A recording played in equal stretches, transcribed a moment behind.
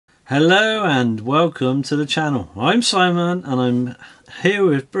Hello and welcome to the channel. I'm Simon and I'm here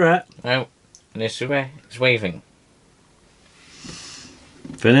with Brett. Oh, and it's waving.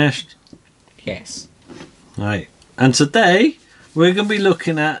 Finished? Yes. Right. And today we're going to be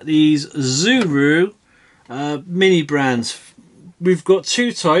looking at these Zuru mini brands. We've got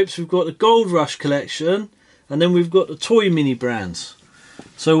two types. We've got the Goldrush collection and then we've got the toy mini brands.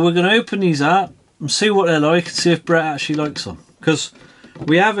 So we're going to open these up and see what they're like and see if Brett actually likes them. Because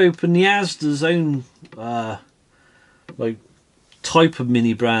we have opened the Asda's own like type of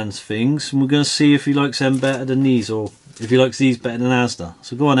mini brands things, and we're going to see if he likes them better than these, or if he likes these better than Asda.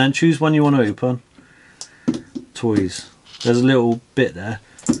 So go on then, choose one you want to open. Toys. There's a little bit there.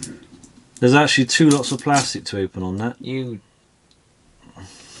 There's actually two lots of plastic to open on that.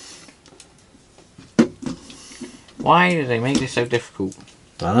 Why do they make this so difficult?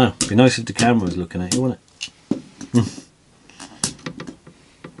 I don't know. It'd be nice if the camera was looking at you, wouldn't it?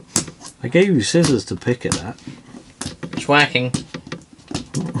 I gave you scissors to pick at that. It's working.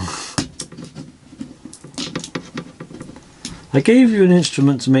 I gave you an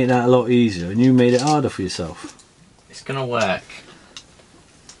instrument to make that a lot easier and you made it harder for yourself. It's gonna work.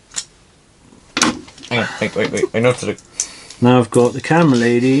 Hang on, wait, I know what to do. Now I've got the camera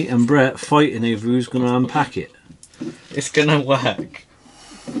lady and Brett fighting over who's going to unpack it. It's gonna work.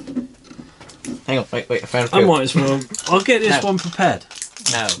 Hang on, wait, I found a I might as well. I'll get this one prepared.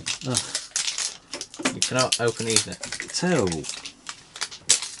 No. Oh. You cannot open either. Terrible.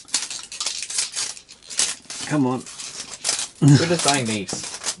 Come on. Who designed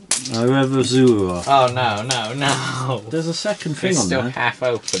these? Whoever Zuru are. Oh no. There's a second thing it's on still there. half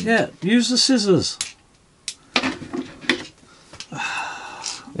open. Yeah, use the scissors.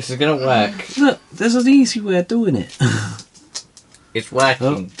 This is gonna work. Look, there's an easy way of doing it. It's working.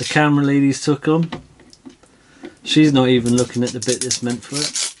 Oh, the camera lady's took them. She's not even looking at the bit that's meant for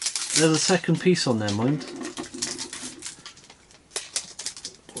it. There's a second piece on there, mind.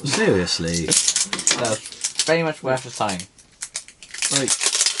 Seriously. So, very much worth the time. Right,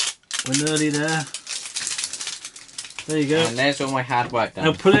 we're nearly there. There you go. And there's all my hard work done.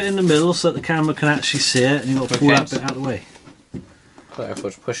 Now put it in the middle so that the camera can actually see it, and you've got to pull that bit out of the way.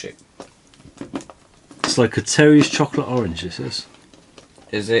 Push it. It's like a Terry's chocolate orange, this is.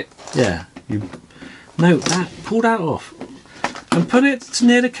 Is it? Yeah. No, pull that off. And put it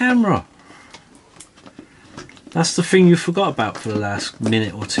near the camera. That's the thing you forgot about for the last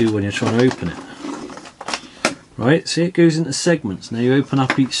minute or two when you're trying to open it. Right, see, it goes into segments. Now you open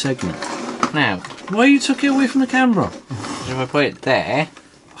up each segment. Now, why you took it away from the camera? If I put it there,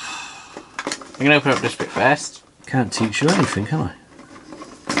 I'm going to open up this bit first. Can't teach you anything, can I?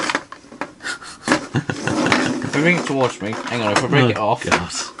 If I bring it towards me, hang on, if I break it off, God.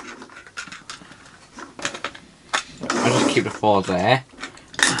 I'll just keep the four there.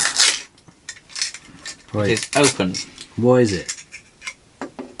 Right. It is open. Why is it?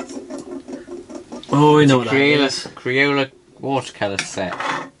 Oh, I know what that is. Crayola watercolour set.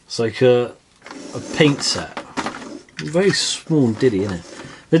 It's like a paint set. Very small and diddy, isn't it?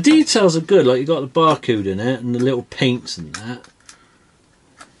 The details are good, like you got the barcode in it and the little paints and that.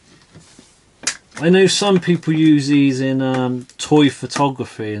 I know some people use these in toy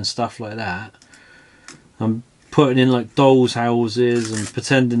photography and stuff like that. I'm putting in like dolls' houses and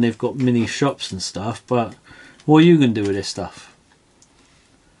pretending they've got mini shops and stuff, but what are you going to do with this stuff?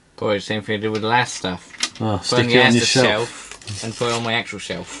 Probably the same thing I did with the last stuff. Oh, put stick it on your shelf. And put it on my actual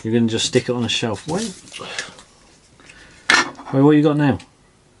shelf. You're going to just stick it on a shelf. Wait, what you got now?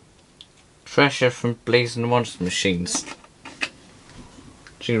 Pressure from Blazing the Monster machines.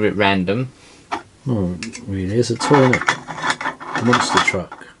 It's a bit random. Oh, really? It's a toy monster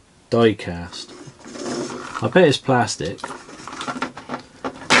truck. Die cast. I bet it's plastic.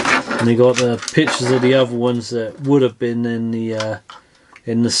 And they got the pictures of the other ones that would have been in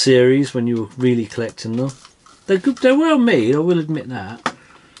the series when you were really collecting them. They're good. They're well made. I will admit that.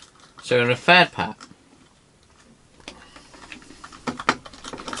 So in the third part.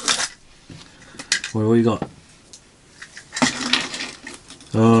 What you got?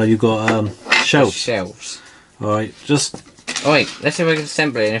 Oh, you got shelves. Shelves. All right, just. Oh wait, let's see if I can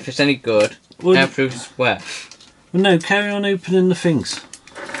assemble it, and if it's any good, that proves it's worth. Well, no, carry on opening the things.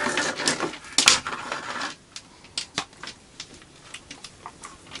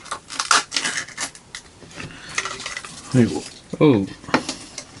 Ooh.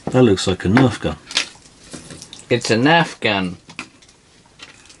 That looks like a Nerf gun. It's a Nerf gun.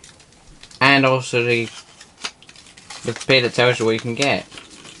 And also the bit that tells you what you can get.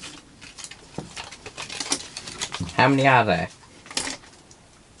 How many are there?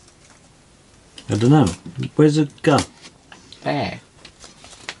 I don't know. Where's the gun? There.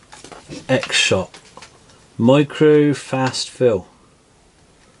 X Shot Micro Fast Fill.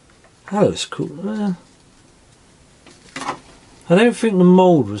 That looks cool. I don't think the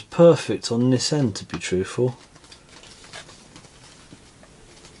mould was perfect on this end, to be truthful.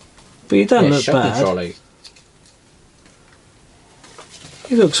 But he doesn't look bad. Trolley.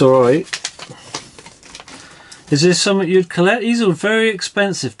 He looks alright. Is this something you'd collect? These are very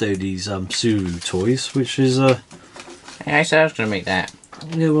expensive though, these Zuru toys, which is Yeah, I said I was going to make that.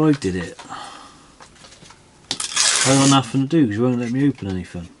 yeah, well I did it. I got nothing to do because you won't let me open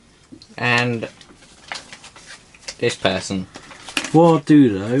anything. And this person. What I'll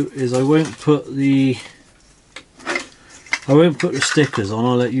do though is I won't put the stickers on.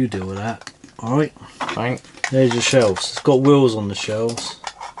 I'll let you deal with that. All right. Fine. There's your shelves. It's got wheels on the shelves,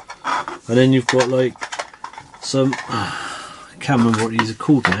 and then you've got like some. I can't remember what these are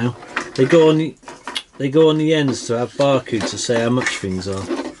called now. They go on the ends to have barcodes to say how much things are,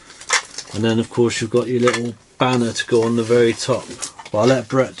 and then of course you've got your little banner to go on the very top. But I'll let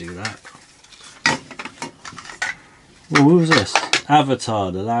Brett do that. Well, what was this?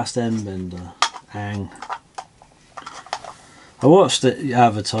 Avatar, The Last Endbender. Ang. I watched it,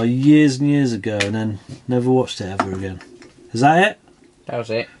 Avatar, years and years ago, and then never watched it ever again. Is that it? That was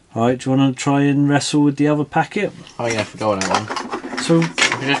it. Alright, do you want to try and wrestle with the other packet? Oh yeah, I forgot that one. So,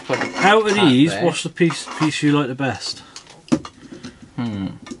 Just put out of these, there. what's the piece you like the best?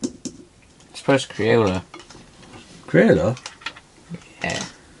 I suppose Crayola. Crayola? Yeah.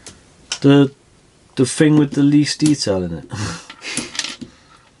 The thing with the least detail in it.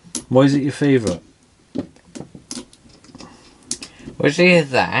 Why is it your favourite? Was either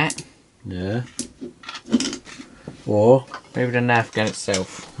that, Yeah. Or, maybe the Nerf gun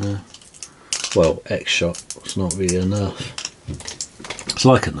itself. well, X Shot. It's not really a Nerf. It's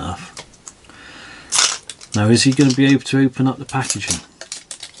like a Nerf. Now, is he going to be able to open up the packaging?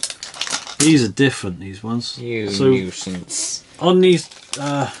 These are different, these ones. You So, nuisance. on these,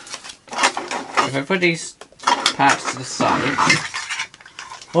 If I put these parts to the side,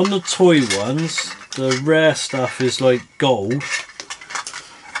 on the toy ones, the rare stuff is like gold,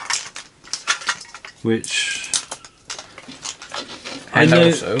 which I and know,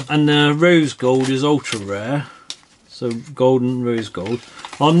 also, and the rose gold is ultra rare, so gold and rose gold.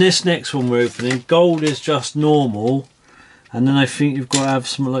 On this next one we're opening, gold is just normal, and then I think you've got to have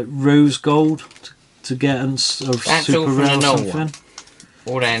something like rose gold to get a super rare or something.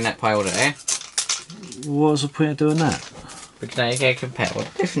 All there in that pile there. What's the point of doing that? Because now you can compare what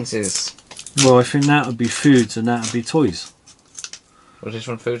the difference is. Well, I think that would be foods and that would be toys. Was this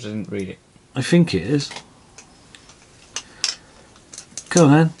one foods? I didn't read it. I think it is. Go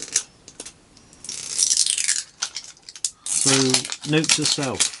on then. So, note to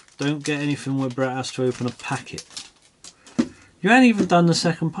self, don't get anything where Brett has to open a packet. You ain't even done the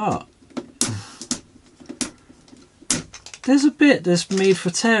second part. There's a bit that's made for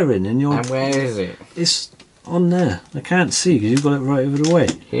tearing in your... And where is it? It's on there. I can't see because you've got it right over the way.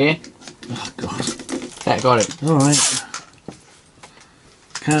 Here? Oh, God. That got it. Alright.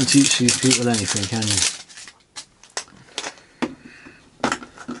 Can't teach these people anything, can you?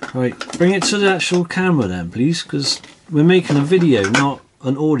 Right, bring it to the actual camera then, please, because we're making a video, not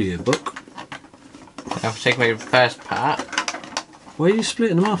an audio book. I'll take my first part. Why are you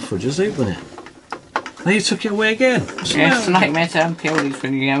splitting them off for? Just open it. Now you took it away again. Yeah, it's a nightmare to unpeel these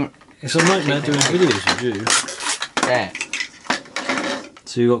when you don't. It's a nightmare doing videos with you. There.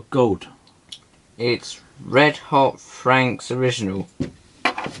 So you got gold. It's Red Hot Frank's original.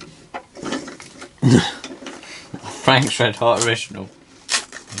 Frank's Red Hot original.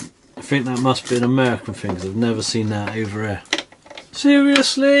 I think that must be an American thing because I've never seen that over here.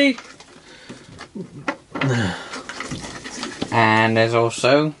 Seriously? And there's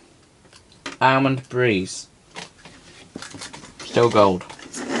also Almond Breeze. Still gold.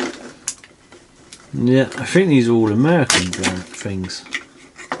 Yeah, I think these are all American brand things.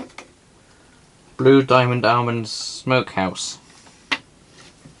 Blue Diamond Almonds Smokehouse.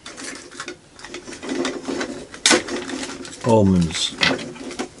 Almonds.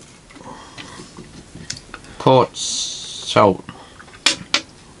 Port Salt.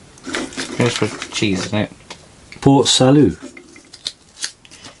 Finished with cheese, isn't it? Port Salut.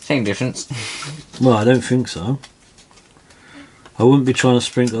 Same difference. Well, I don't think so. I wouldn't be trying to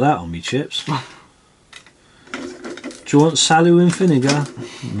sprinkle that on me chips. Do you want Salut and vinegar?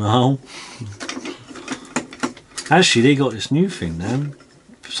 No. Actually, they got this new thing now.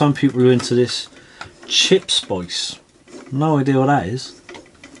 Some people are into this chip spice. No idea what that is.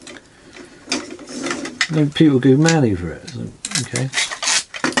 And people go mad over it. So, okay.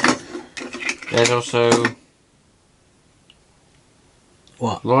 There's also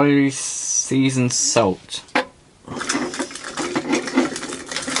What? Lorry seasoned salt.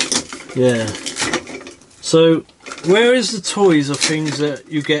 Yeah. So, where is the toys of things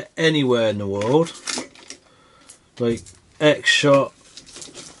that you get anywhere in the world? Like X-Shot,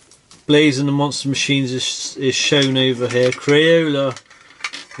 Blazing the Monster Machines is shown over here. Crayola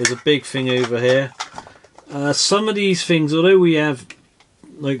is a big thing over here. Some of these things, although we have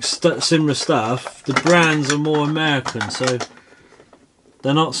like similar stuff, the brands are more American, so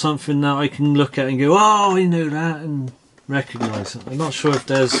they're not something that I can look at and go, oh, I know that, and recognise it. I'm not sure if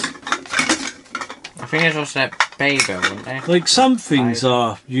there's... I think there's also that Babel, isn't there? Like some things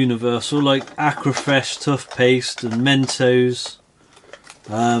are universal, like Aquafresh toothpaste and Mentos,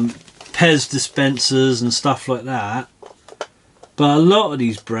 Pez dispensers and stuff like that. But a lot of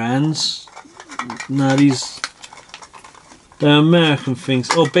these brands, no, they're American things.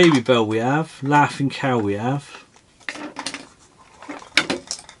 Oh, Baby Bell we have, Laughing Cow we have.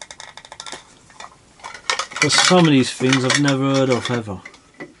 But some of these things I've never heard of ever.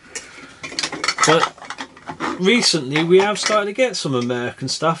 But recently we have started to get some American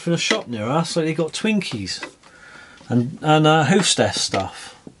stuff in a shop near us. Like they got Twinkies and Hostess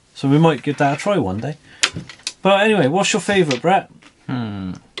stuff. So we might give that a try one day. But anyway, what's your favourite, Brett?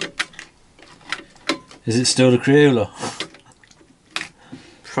 Is it still the Crayola?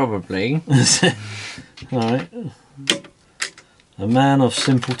 Probably. Alright. A man of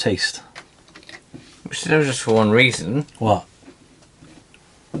simple taste. Which is just for one reason. What?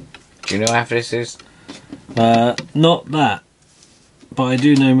 Do you know after this is? Not that. But I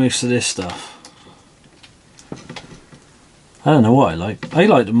do know most of this stuff. I don't know what I like. I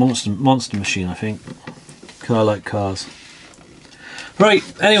like the monster machine, I think. Because I like cars. Right,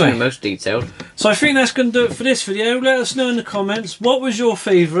 anyway. Most detailed. So I think that's going to do it for this video. Let us know in the comments, what was your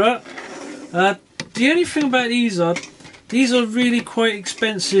favourite? The only thing about these are really quite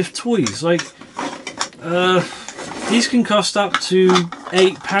expensive toys. Like, these can cost up to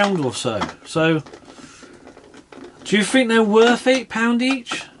 £8 or so. So, do you think they're worth £8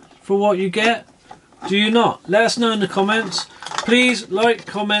 each for what you get? Do you not? Let us know in the comments. Please like,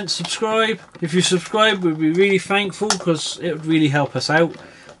 comment, subscribe. If you subscribe, we'd be really thankful because it would really help us out.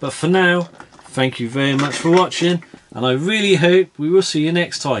 But for now, thank you very much for watching, and I really hope we will see you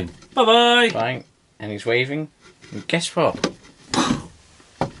next time. Bye bye. Bye. And he's waving. And guess what?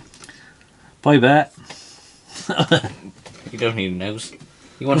 Bye, Bet. You don't need a nose.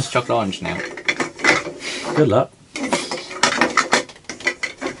 He wants chocolate orange now. Good luck.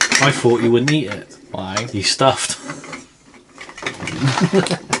 I thought you wouldn't eat it. Why? You stuffed.